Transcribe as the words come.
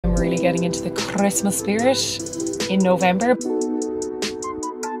really getting into the Christmas spirit in November.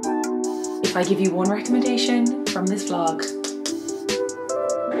 If I give you one recommendation from this vlog,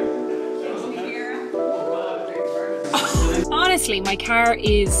 honestly, my car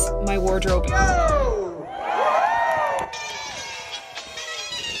is my wardrobe.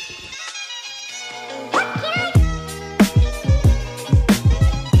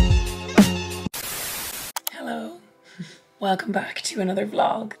 Hello, welcome back to another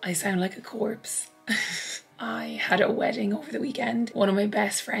vlog. I sound like a corpse. I had a wedding over the weekend, one of my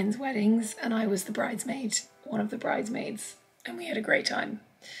best friend's weddings, and I was the bridesmaid, one of the bridesmaids, and we had a great time.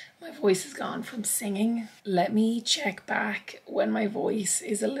 My voice is gone from singing. Let me check back when my voice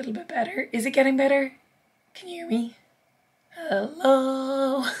is a little bit better. Is it getting better? Can you hear me?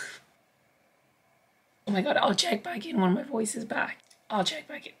 Hello? Oh my god, I'll check back in when my voice is back. I'll check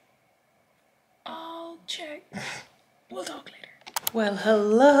back in. I'll check. We'll talk later. Well,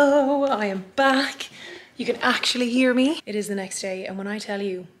 hello, I am back. You can actually hear me. It is the next day, and when I tell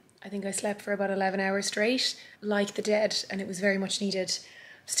you, I think I slept for about 11 hours straight, like the dead, and it was very much needed.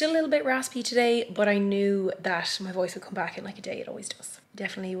 Still a little bit raspy today, but I knew that my voice would come back in like a day, it always does.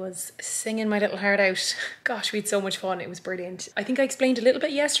 Definitely was singing my little heart out. Gosh, we had so much fun, it was brilliant. I think I explained a little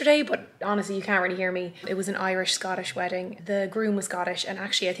bit yesterday, but honestly you can't really hear me. It was an Irish-Scottish wedding. The groom was Scottish, and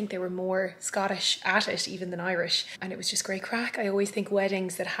actually I think they were more Scottish at it even than Irish. And it was just great crack. I always think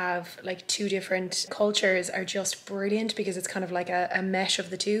weddings that have like two different cultures are just brilliant because it's kind of like a mesh of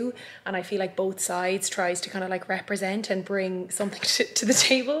the two. And I feel like both sides tries to kind of like represent and bring something to the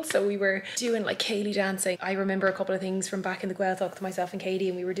table. So we were doing like Cayley dancing. I remember a couple of things from back in the Gaeltacht to myself and Katie,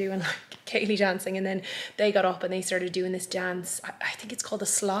 and we were doing like Cayley dancing, and then they got up and they started doing this dance. I think it's called the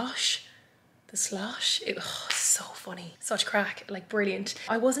slosh. The slosh. So funny. Such crack. Like brilliant.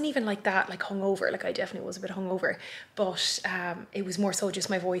 I wasn't even like that like hungover. Like I definitely was a bit hungover, but it was more so just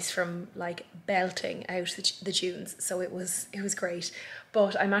my voice from like belting out the tunes. So it was great.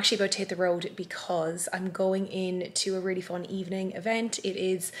 But I'm actually about to hit the road because I'm going in to a really fun evening event. It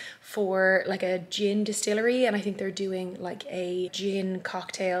is for like a gin distillery, and I think they're doing like a gin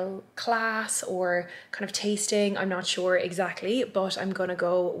cocktail class or kind of tasting. I'm not sure exactly, but I'm gonna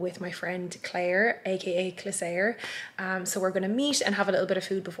go with my friend Claire, aka Clisare. So we're gonna meet and have a little bit of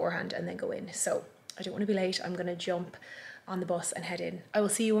food beforehand and then go in. So I don't want to be late. I'm gonna jump on the bus and head in. I will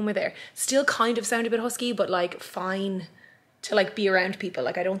see you when we're there. Still kind of sound a bit husky, but like fine to like be around people.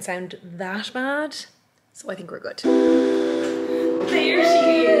 Like I don't sound that bad, so I think we're good. There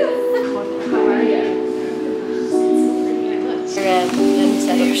she is. How are you?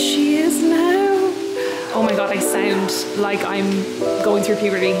 There she is now. Oh my god, I sound like I'm going through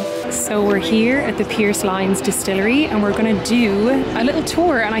puberty. So we're here at the Pearse Lyons Distillery, and we're gonna do a little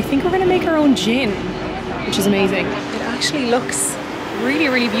tour, and I think we're gonna make our own gin, which is amazing. It actually looks really,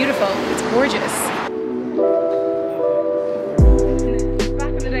 really beautiful. It's gorgeous.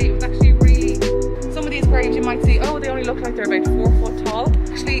 You might see, oh, they only look like they're about 4 foot tall.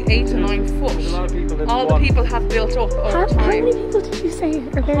 Actually 8 to 9 foot. All the people have built up over time. How many people did you say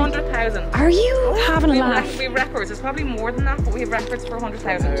are there? 100,000. Are you having a laugh? We have records. There's probably more than that, but we have records for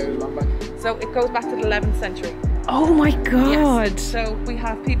 100,000. So it goes back to the 11th century. Oh my god. Yes. So we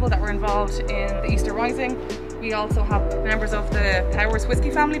have people that were involved in the Easter Rising. We also have members of the Pearse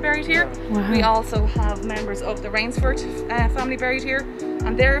whiskey family buried here. Wow. We also have members of the Rainsford family buried here.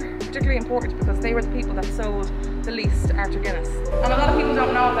 And they're particularly important because they were the people that sold the least to Arthur Guinness. And a lot of people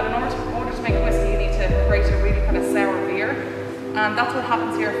don't know that in order to make a whiskey, you need to create a really kind of sour beer. And that's what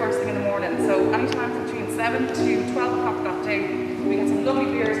happens here first thing in the morning. So anytime between 7 to 12 o'clock that day, we get some lovely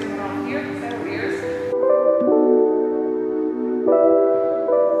beers coming on here, sour beers.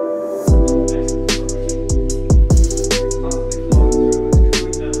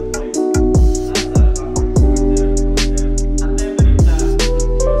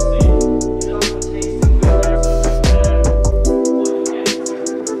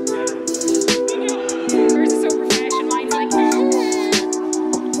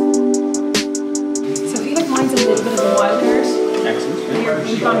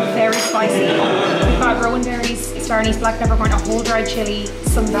 Black peppercorn, a whole dried chili,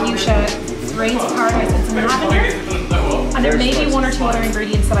 some fuchsia, grains of paradise, and some lavender. And there may be 1 or 2 other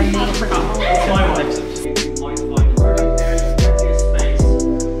ingredients that I may have forgotten.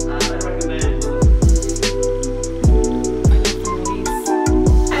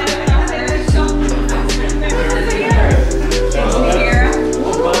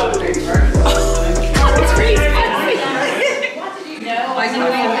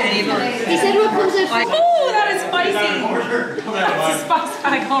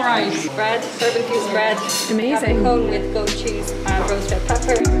 Alright. Bread, bourbon fused bread. Amazing. Cone with goat cheese and roasted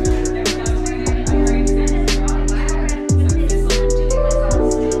pepper.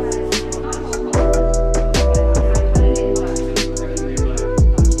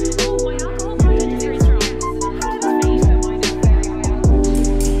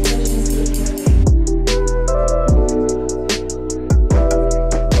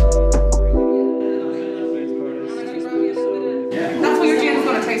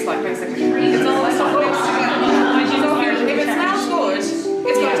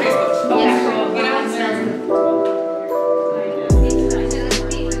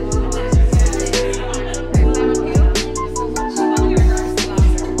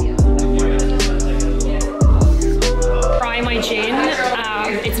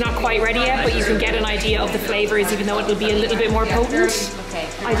 It's not quite ready yet, but you can get an idea of the flavors, even though it'll be a little bit more potent. Okay.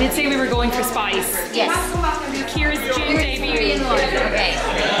 I did say we were going for spice. Yes. Ciara's gin debut. Okay.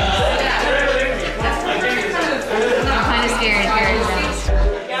 I'm kind of scared.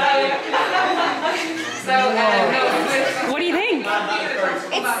 What do you think?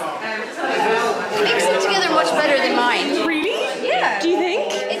 It mixes them together much better than mine. Really? Yeah. Do you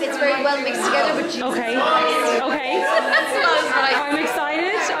think? If it's very well mixed together, but you. Okay. That's what I was like. I'm excited.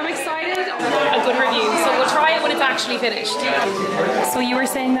 A good review. So we'll try it when it's actually finished. So you were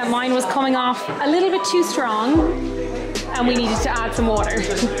saying that mine was coming off a little bit too strong and we needed to add some water.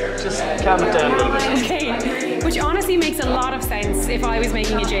 Just calm it down a little bit. Okay. Which honestly makes a lot of sense if I was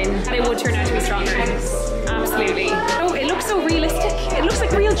making a gin. And it would turn out to be stronger. Absolutely. Oh, it looks so realistic. It looks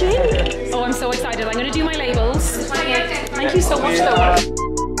like real gin. Oh, I'm so excited. I'm going to do my labels. Thank you so much though.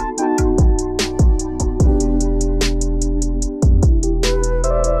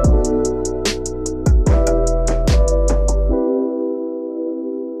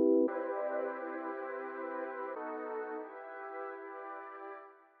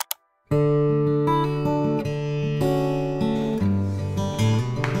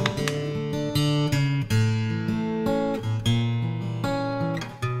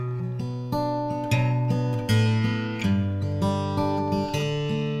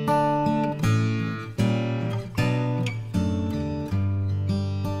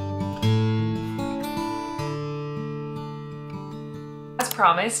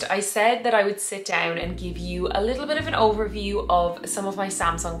 Promised, I said that I would sit down and give you a little bit of an overview of some of my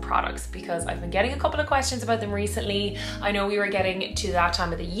Samsung products because I've been getting a couple of questions about them recently. I know we were getting to that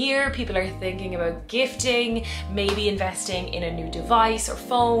time of the year. People are thinking about gifting, maybe investing in a new device or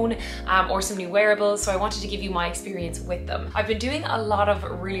phone or some new wearables. So I wanted to give you my experience with them. I've been doing a lot of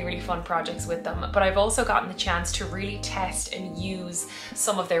really fun projects with them, but I've also gotten the chance to really test and use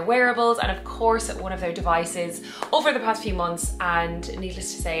some of their wearables and of course one of their devices over the past few months, and needless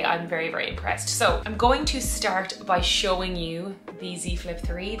to say, I'm very impressed. So I'm going to start by showing you the Z Flip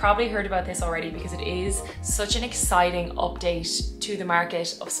 3. Probably heard about this already because it is such an exciting update to the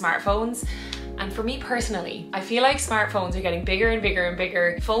market of smartphones. And for me personally, I feel like smartphones are getting bigger and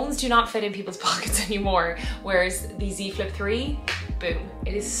bigger. Phones do not fit in people's pockets anymore, whereas the Z Flip 3, boom.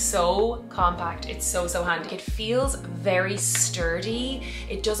 It is so compact, it's so handy. It feels very sturdy.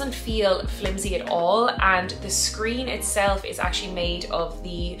 It doesn't feel flimsy at all, and the screen itself is actually made of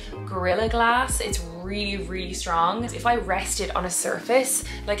the Gorilla Glass. It's really strong. If I rest it on a surface,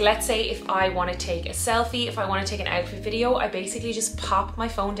 like let's say if I want to take a selfie, if I want to take an outfit video, I basically just pop my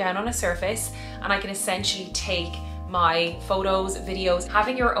phone down on a surface and I can essentially take my photos, videos.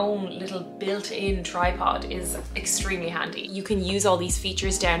 Having your own little built-in tripod is extremely handy. You can use all these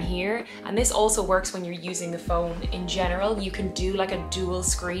features down here, and this also works when you're using the phone in general. You can do like a dual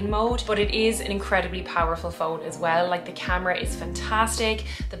screen mode, but it is an incredibly powerful phone as well. Like the camera is fantastic,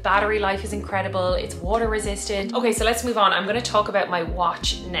 the battery life is incredible, it's water resistant. Okay, so let's move on. I'm gonna talk about my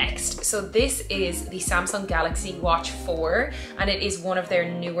watch next. So this is the Samsung Galaxy Watch 4, and it is one of their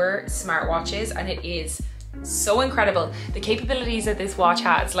newer smartwatches, and it is so incredible. The capabilities that this watch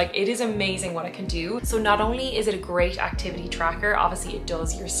has, like it is amazing what it can do. So not only is it a great activity tracker, obviously it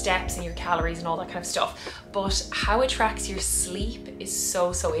does your steps and your calories and all that kind of stuff, but how it tracks your sleep is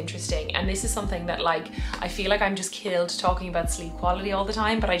so interesting. And this is something that like, I feel like I'm just killed talking about sleep quality all the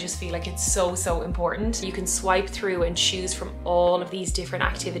time, but I just feel like it's so important. You can swipe through and choose from all of these different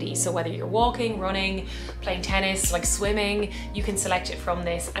activities. So whether you're walking, running, playing tennis, like swimming, you can select it from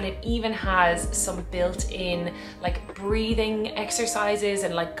this. And it even has some built-in like breathing exercises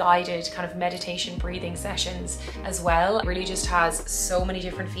and like guided kind of meditation breathing sessions as well. It really just has so many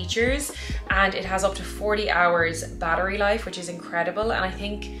different features, and it has up to 40 hours battery life, which is incredible. And I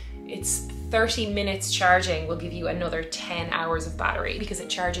think it's 30 minutes charging will give you another 10 hours of battery because it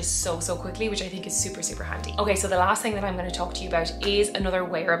charges so quickly, which I think is super handy. Okay, so the last thing that I'm going to talk to you about is another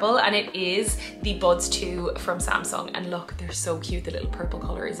wearable, and it is the Buds 2 from Samsung. And look, they're so cute. The little purple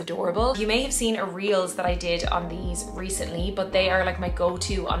color is adorable. You may have seen a reels that I did on these recently, but they are like my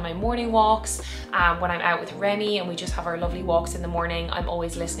go-to on my morning walks. When I'm out with Remy and we just have our lovely walks in the morning, I'm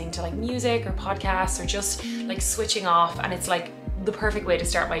always listening to like music or podcasts or just like switching off, and it's like the perfect way to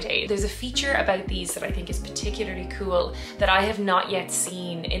start my day. There's a feature about these that I think is particularly cool that I have not yet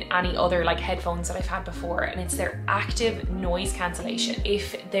seen in any other like headphones that I've had before, and it's their active noise cancellation.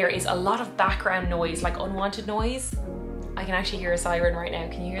 If there is a lot of background noise, like unwanted noise, I can actually hear a siren right now.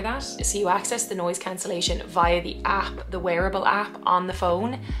 Can you hear that? So you access the noise cancellation via the app, the wearable app on the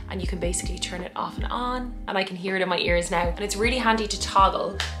phone, and you can basically turn it off and on, and I can hear it in my ears now. And it's really handy to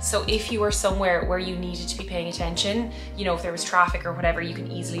toggle. So if you were somewhere where you needed to be paying attention, you know, if there was traffic or whatever, you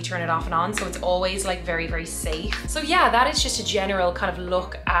can easily turn it off and on. So it's always like very, very safe. So yeah, that is just a general kind of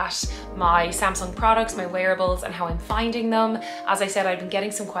look at my Samsung products, my wearables, and how I'm finding them. As I said, I've been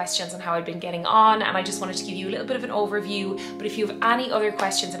getting some questions on how I've been getting on, and I just wanted to give you a little bit of an overview. But if you have any other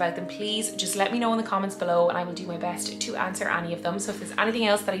questions about them, please just let me know in the comments below, and I will do my best to answer any of them. So if there's anything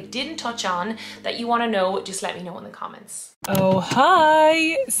else that I didn't touch on that you want to know, just let me know in the comments. Oh,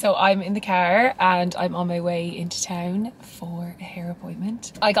 hi! So I'm in the car and I'm on my way into town for a hair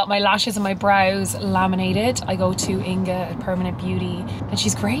appointment. I got my lashes and my brows laminated. I go to Inga at Permanent Beauty and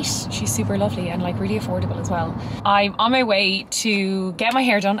she's great. She's super lovely and like really affordable as well. I'm on my way to get my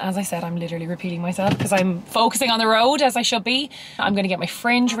hair done. As I said, I'm literally repeating myself because I'm focusing on the road as I should be. I'm going to get my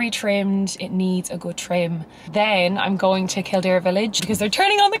fringe retrimmed. It needs a good trim. Then I'm going to Kildare Village because they're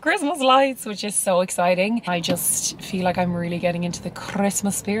turning on the Christmas lights, which is so exciting. I just feel like I'm really getting into the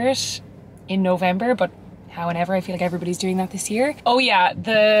Christmas spirit in November, but however, I feel like everybody's doing that this year. Oh yeah,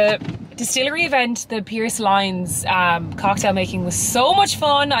 the Distillery event, the Pearse Lyons cocktail making was so much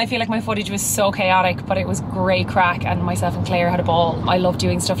fun. I feel like my footage was so chaotic, but it was great crack and myself and Claire had a ball. I love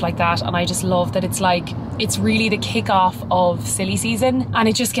doing stuff like that, and I just love that it's like, it's really the kickoff of silly season, and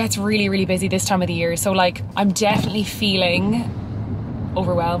it just gets really, really busy this time of the year. So like, I'm definitely feeling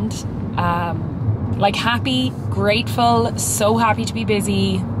overwhelmed. Like happy, grateful, so happy to be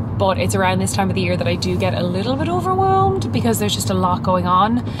busy, but it's around this time of the year that I do get a little bit overwhelmed because there's just a lot going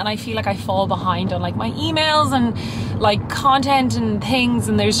on, and I feel like I fall behind on like my emails and like content and things,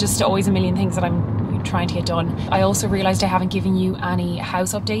 and there's just always a million things that I'm trying to get done. I also realized I haven't given you any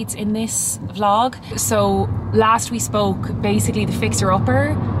house updates in this vlog. So last we spoke, basically the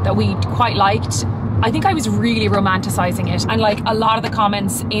fixer-upper that we quite liked, I think I was really romanticizing it, and like a lot of the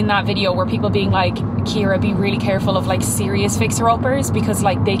comments in that video were people being like, Ciara, be really careful of like serious fixer-uppers because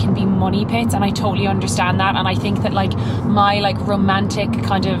like they can be money pits, and I totally understand that. And I think that like my like romantic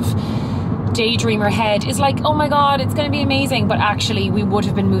kind of daydreamer head is like, oh my god, it's going to be amazing, but actually we would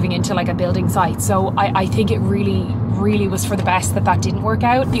have been moving into like a building site. So I think it really was for the best that that didn't work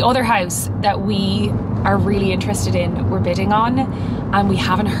out. The other house that we are really interested in, we're bidding on, and we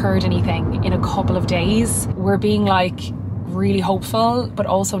haven't heard anything in a couple of days. We're being like really hopeful, but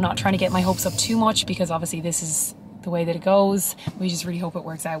also not trying to get my hopes up too much because obviously this is the way that it goes. We just really hope it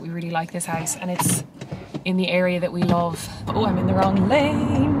works out. We really like this house and it's in the area that we love. Oh, I'm in the wrong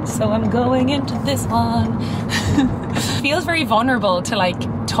lane, so I'm going into this one. Feels very vulnerable to like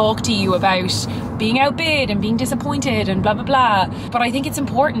talk to you about being outbid and being disappointed and blah blah blah, but I think it's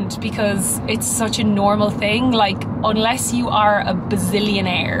important because it's such a normal thing. Like, unless you are a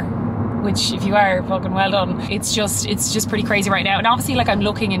bazillionaire, which if you are, fucking well done, it's just pretty crazy right now. And obviously like I'm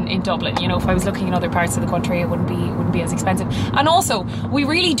looking in Dublin, you know, if I was looking in other parts of the country it wouldn't be as expensive. And also we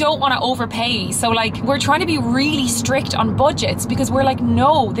really don't want to overpay, so like we're trying to be really strict on budgets because we're like,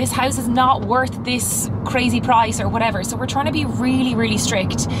 no, this house is not worth this crazy price or whatever. So we're trying to be really, really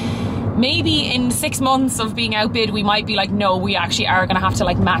strict. Maybe in 6 months of being outbid we might be like, no, we actually are gonna have to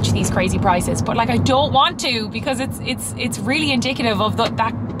like match these crazy prices, but like I don't want to because it's really indicative of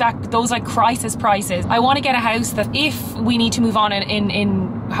those like crisis prices. I want to get a house that if we need to move on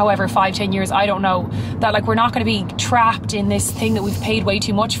in however 5-10 years, I don't know, that like we're not going to be trapped in this thing that we've paid way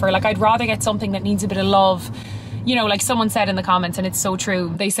too much for. Like I'd rather get something that needs a bit of love. You know, like someone said in the comments, and it's so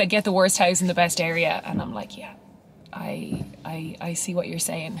true, they said get the worst house in the best area, and I'm like, yeah, I see what you're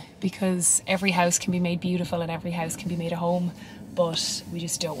saying, because every house can be made beautiful and every house can be made a home, but we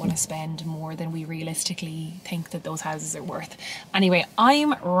just don't want to spend more than we realistically think that those houses are worth. Anyway,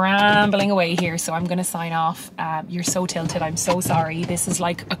 I'm rambling away here, so I'm going to sign off. You're so tilted, I'm so sorry. This is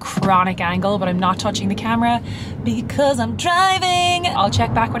like a chronic angle, but I'm not touching the camera because I'm driving. I'll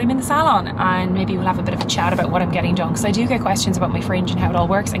check back when I'm in the salon and maybe we'll have a bit of a chat about what I'm getting done, because I do get questions about my fringe and how it all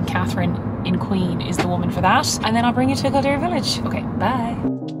works, and Catherine in Queen is the woman for that. And then I'll bring you to Kildare Village. Okay, bye.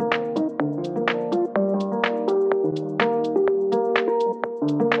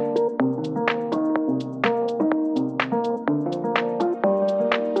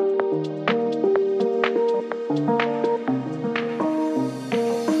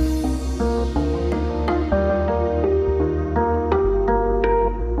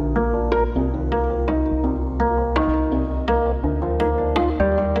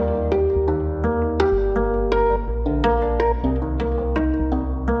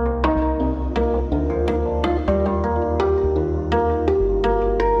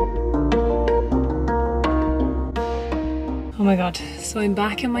 I'm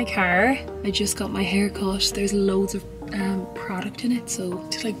back in my car. I just got my hair cut. There's loads of product in it, so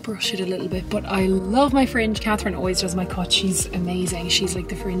to like brush it a little bit, but I love my fringe. Catherine always does my cut. She's amazing. She's like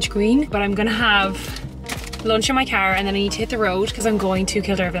the fringe queen. But I'm gonna have lunch in my car and then I need to hit the road because I'm going to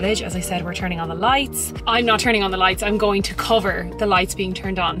Kildare village. As I said, we're turning on the lights. I'm not turning on the lights, I'm going to cover the lights being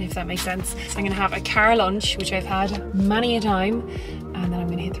turned on, if that makes sense. So I'm gonna have a car lunch, which I've had many a time, and then I'm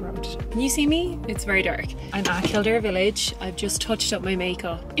gonna hit the road. Can you see me? It's very dark. I'm at Kildare village. I've just touched up my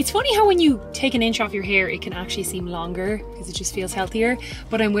makeup. It's funny how when you take an inch off your hair, it can actually seem longer because it just feels healthier.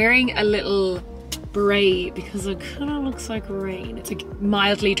 But I'm wearing a little beret because it kind of looks like rain. It's like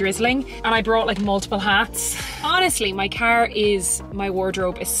mildly drizzling, and I brought like multiple hats. Honestly, my car is my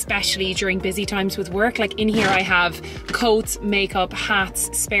wardrobe, especially during busy times with work. Like in here I have coats, makeup, hats,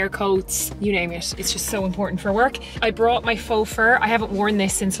 spare coats, you name it. It's just so important for work. I brought my faux fur. I haven't worn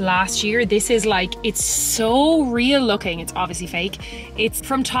this since last year. This is like, it's so real looking. It's obviously fake. It's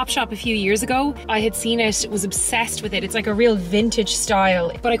from Topshop a few years ago. I had seen it, was obsessed with it. It's like a real vintage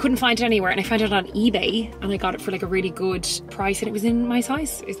style, but I couldn't find it anywhere, and I found it on eBay and I got it for like a really good price, and it was in my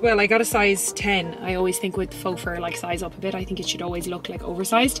size. Well, I got a size 10. I always think with faux fur, like size up a bit. I think it should always look like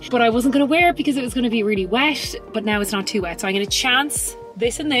oversized, but I wasn't gonna wear it because it was gonna be really wet, but now it's not too wet. So I'm gonna chance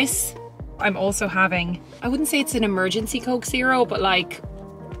this and this. I'm also having, I wouldn't say it's an emergency Coke Zero, but like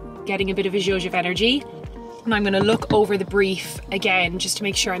getting a bit of a zhuzh of energy. And I'm gonna look over the brief again just to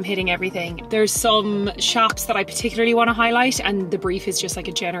make sure I'm hitting everything. There's some shops that I particularly want to highlight, and the brief is just like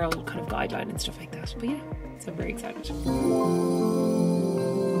a general kind of guideline and stuff like that. But yeah, so I'm very excited.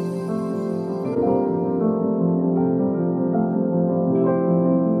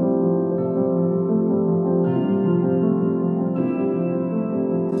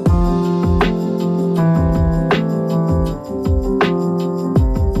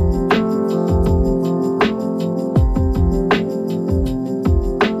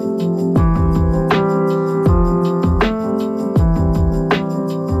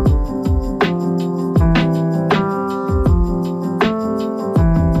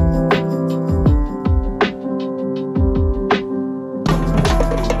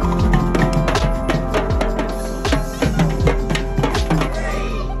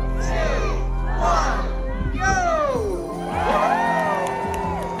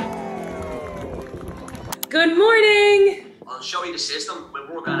 Good morning! I'll show you the system.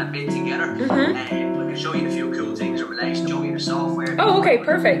 We'll work on it a bit together. And I can show you a few cool things in relation to show you the software. Oh, okay,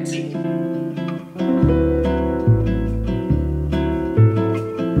 perfect.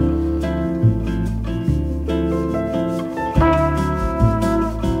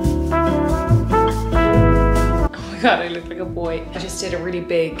 God, I look like a boy. I just did a really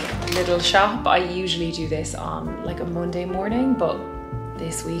big little shop. I usually do this on like a Monday morning, but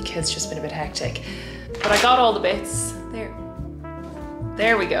this week has just been a bit hectic. But I got all the bits.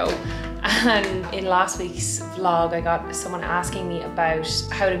 There we go. And in last week's vlog, I got someone asking me about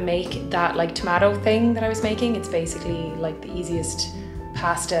how to make that like tomato thing that I was making. It's basically like the easiest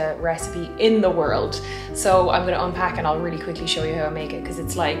pasta recipe in the world. So I'm gonna unpack and I'll really quickly show you how I make it because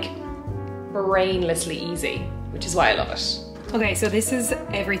it's like brainlessly easy, which is why I love it. Okay, so this is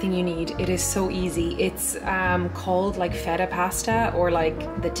everything you need. It is so easy. It's called like Feta pasta, or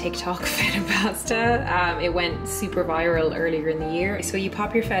like the TikTok Feta pasta. It went super viral earlier in the year. So you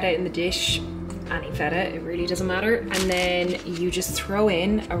pop your feta in the dish, any feta, it really doesn't matter. And then you just throw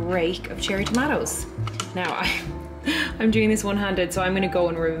in a rake of cherry tomatoes. Now I'm doing this one-handed, so I'm gonna go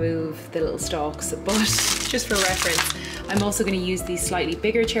and remove the little stalks, but just for reference, I'm also gonna use these slightly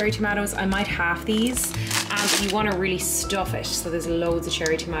bigger cherry tomatoes. I might half these, and you wanna really stuff it, so there's loads of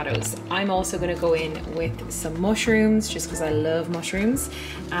cherry tomatoes. I'm also gonna go in with some mushrooms, just because I love mushrooms,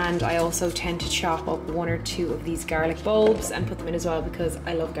 and I also tend to chop up 1 or 2 of these garlic bulbs and put them in as well because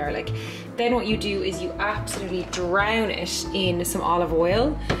I love garlic. Then what you do is you absolutely drown it in some olive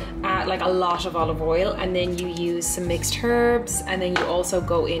oil, like a lot of olive oil, and then you use some mixed herbs, and then you also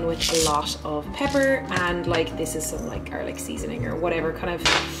go in with a lot of pepper, and like this is some like garlic seasoning or whatever kind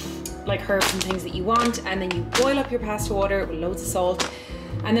of like herbs and things that you want. And then you boil up your pasta water with loads of salt,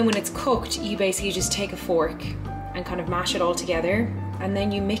 and then when it's cooked you basically just take a fork and kind of mash it all together, and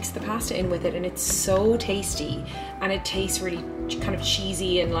then you mix the pasta in with it, and it's so tasty, and it tastes really kind of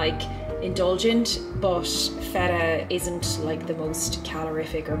cheesy and like indulgent. But feta isn't like the most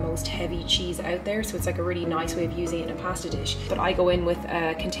calorific or most heavy cheese out there, so it's like a really nice way of using it in a pasta dish. But I go in with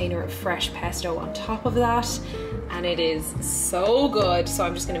a container of fresh pesto on top of that, and it is so good. So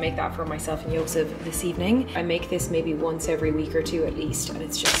I'm just gonna make that for myself and Joseph this evening. I make this maybe once every week or 2 at least, and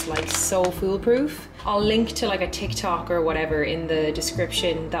it's just like so foolproof. I'll link to like a TikTok or whatever in the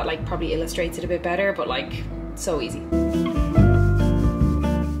description that like probably illustrates it a bit better, but like so easy.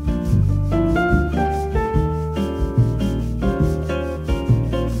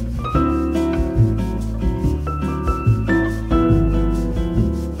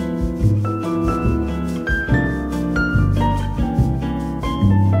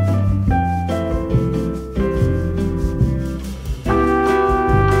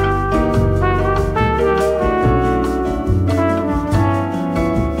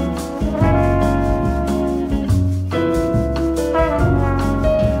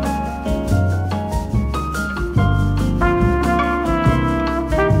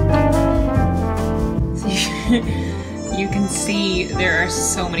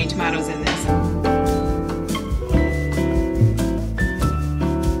 so many tomatoes in this.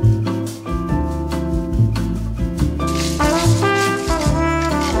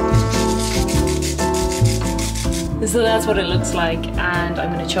 So that's what it looks like, and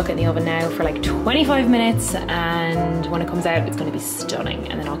I'm going to chuck it in the oven now for like 25 minutes, and when it comes out it's going to be stunning,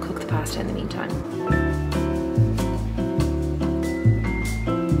 and then I'll cook the pasta in the meantime.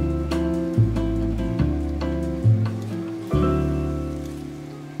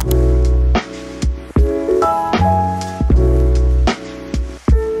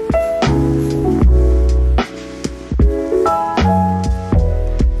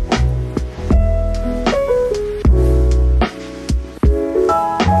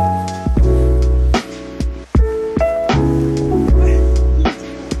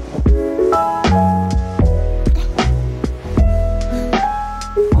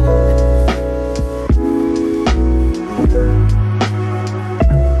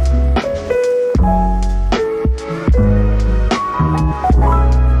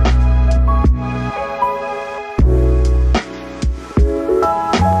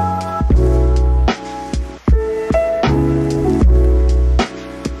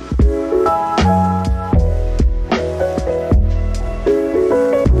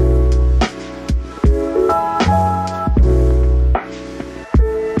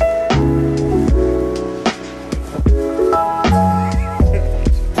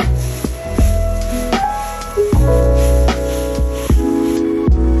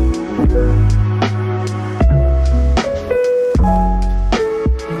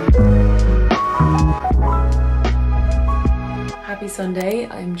 Sunday.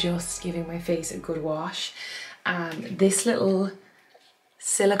 I'm just giving my face a good wash. This little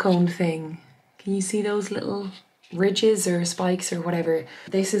silicone thing, can you see those little ridges or spikes or whatever?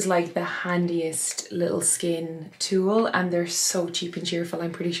 This is like the handiest little skin tool, and they're so cheap and cheerful.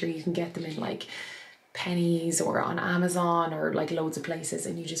 I'm pretty sure you can get them in like pennies or on Amazon or like loads of places,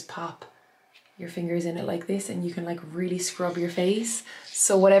 and you just pop your fingers in it like this and you can like really scrub your face.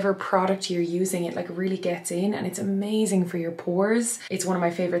 So whatever product you're using, it like really gets in, and it's amazing for your pores. It's one of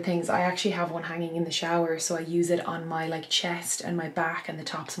my favorite things. I actually have one hanging in the shower, so I use it on my like chest and my back and the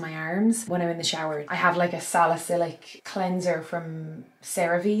tops of my arms when I'm in the shower. I have like a salicylic cleanser from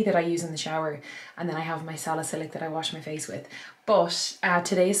CeraVe that I use in the shower, and then I have my salicylic that I wash my face with. But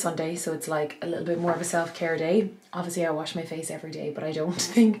today is Sunday, so it's like a little bit more of a self-care day. Obviously I wash my face every day, but I don't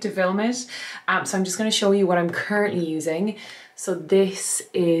think to film it. So I'm just going to show you what I'm currently using. So this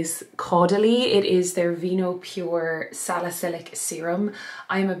is Caudalie. It is their Vino Pure Salicylic Serum.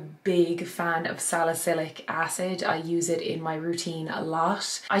 I'm a big fan of salicylic acid. I use it in my routine a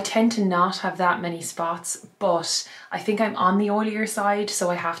lot. I tend to not have that many spots, but I think I'm on the oilier side,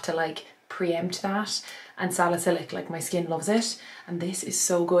 so I have to like preempt that. And salicylic, like my skin loves it. And this is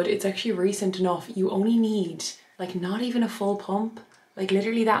so good. It's actually recent enough. You only need like not even a full pump, like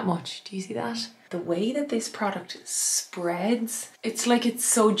literally that much. Do you see that? The way that this product spreads, it's like it's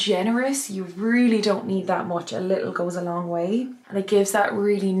so generous. You really don't need that much. A little goes a long way. And it gives that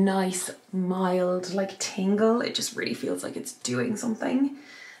really nice, mild like tingle. It just really feels like it's doing something.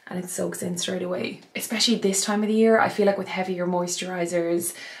 And it soaks in straight away. Especially this time of the year, I feel like with heavier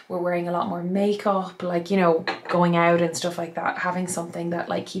moisturizers, we're wearing a lot more makeup, like, you know, going out and stuff like that. Having something that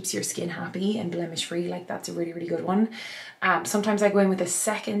like keeps your skin happy and blemish free, like that's a really, really good one. Sometimes I go in with a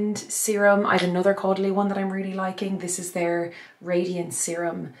second serum. I have another Caudalie one that I'm really liking. This is their Radiance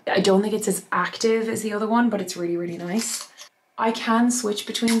Serum. I don't think it's as active as the other one, but it's really, really nice. I can switch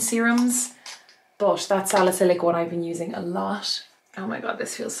between serums, but that salicylic one I've been using a lot. Oh my god,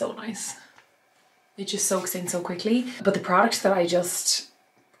 this feels so nice. It just soaks in so quickly. But the product that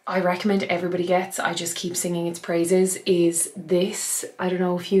I recommend everybody gets, I just keep singing its praises, is this. I don't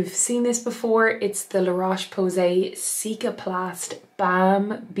know if you've seen this before. It's the La Roche-Posay Cicaplast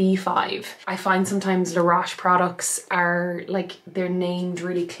Balm B5. I find sometimes La Roche products are like, they're named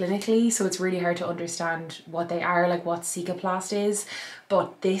really clinically, so it's really hard to understand what they are, like what Cicaplast is.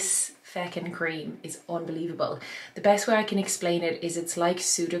 But this feckin' cream is unbelievable. The best way I can explain it is it's like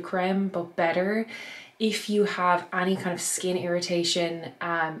Sudocrem, but better. If you have any kind of skin irritation,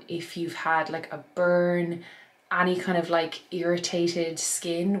 if you've had like a burn, any kind of like irritated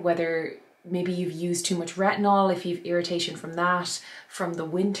skin, whether maybe you've used too much retinol, if you've irritation from that, from the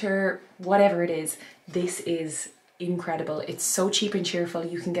winter, whatever it is, this is incredible. It's so cheap and cheerful.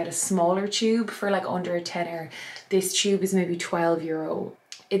 You can get a smaller tube for like under a tenner. This tube is maybe €12.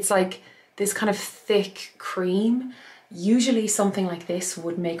 It's like this kind of thick cream. Usually something like this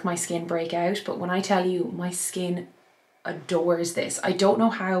would make my skin break out, but when I tell you my skin adores this. I don't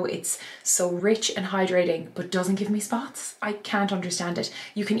know how it's so rich and hydrating but doesn't give me spots. I can't understand it.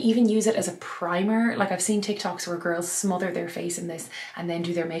 You can even use it as a primer. Like I've seen TikToks where girls smother their face in this and then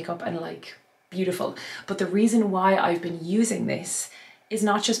do their makeup and like beautiful. But the reason why I've been using this is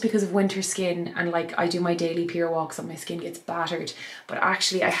not just because of winter skin and like I do my daily pier walks and my skin gets battered, but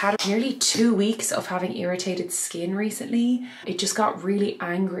actually I had nearly 2 weeks of having irritated skin recently. It just got really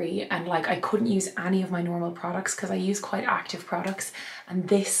angry and like I couldn't use any of my normal products because I use quite active products, and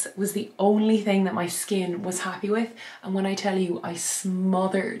this was the only thing that my skin was happy with. And when I tell you, I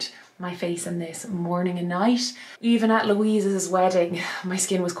smothered my face in this morning and night. Even at Louise's wedding, my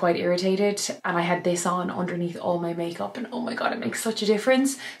skin was quite irritated and I had this on underneath all my makeup, and oh my god, it makes such a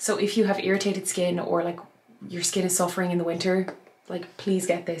difference. So if you have irritated skin or like your skin is suffering in the winter, like please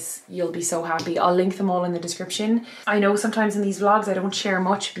get this, you'll be so happy. I'll link them all in the description. I know sometimes in these vlogs I don't share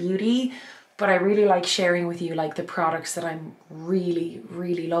much beauty, but I really like sharing with you like the products that I'm really,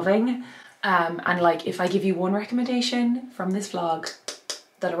 really loving. And like if I give you one recommendation from this vlog,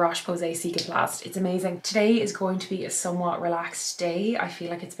 the La Roche-Posay Cicaplast. It's amazing. Today is going to be a somewhat relaxed day. I feel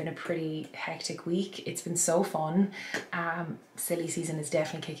like it's been a pretty hectic week. It's been so fun. Silly season is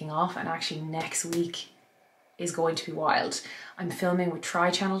definitely kicking off, and actually next week is going to be wild. I'm filming with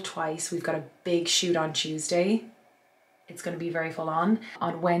Tri-Channel twice. We've got a big shoot on Tuesday. It's going to be very full on.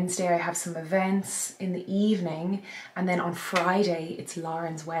 On Wednesday I have some events in the evening, and then on Friday it's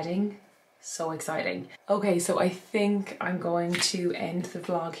Lauren's wedding. So exciting. Okay, so I think I'm going to end the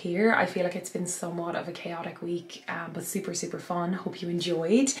vlog here. I feel like it's been somewhat of a chaotic week, but super, super fun. Hope you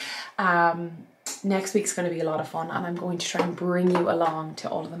enjoyed. Next week's going to be a lot of fun, and I'm going to try and bring you along to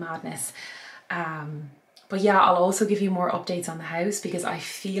all of the madness. But yeah, I'll also give you more updates on the house because I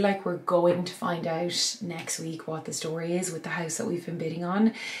feel like we're going to find out next week what the story is with the house that we've been bidding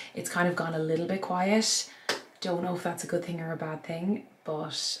on. It's kind of gone a little bit quiet. Don't know if that's a good thing or a bad thing,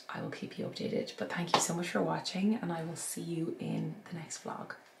 but I will keep you updated. But thank you so much for watching, and I will see you in the next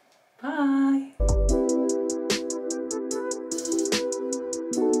vlog. Bye.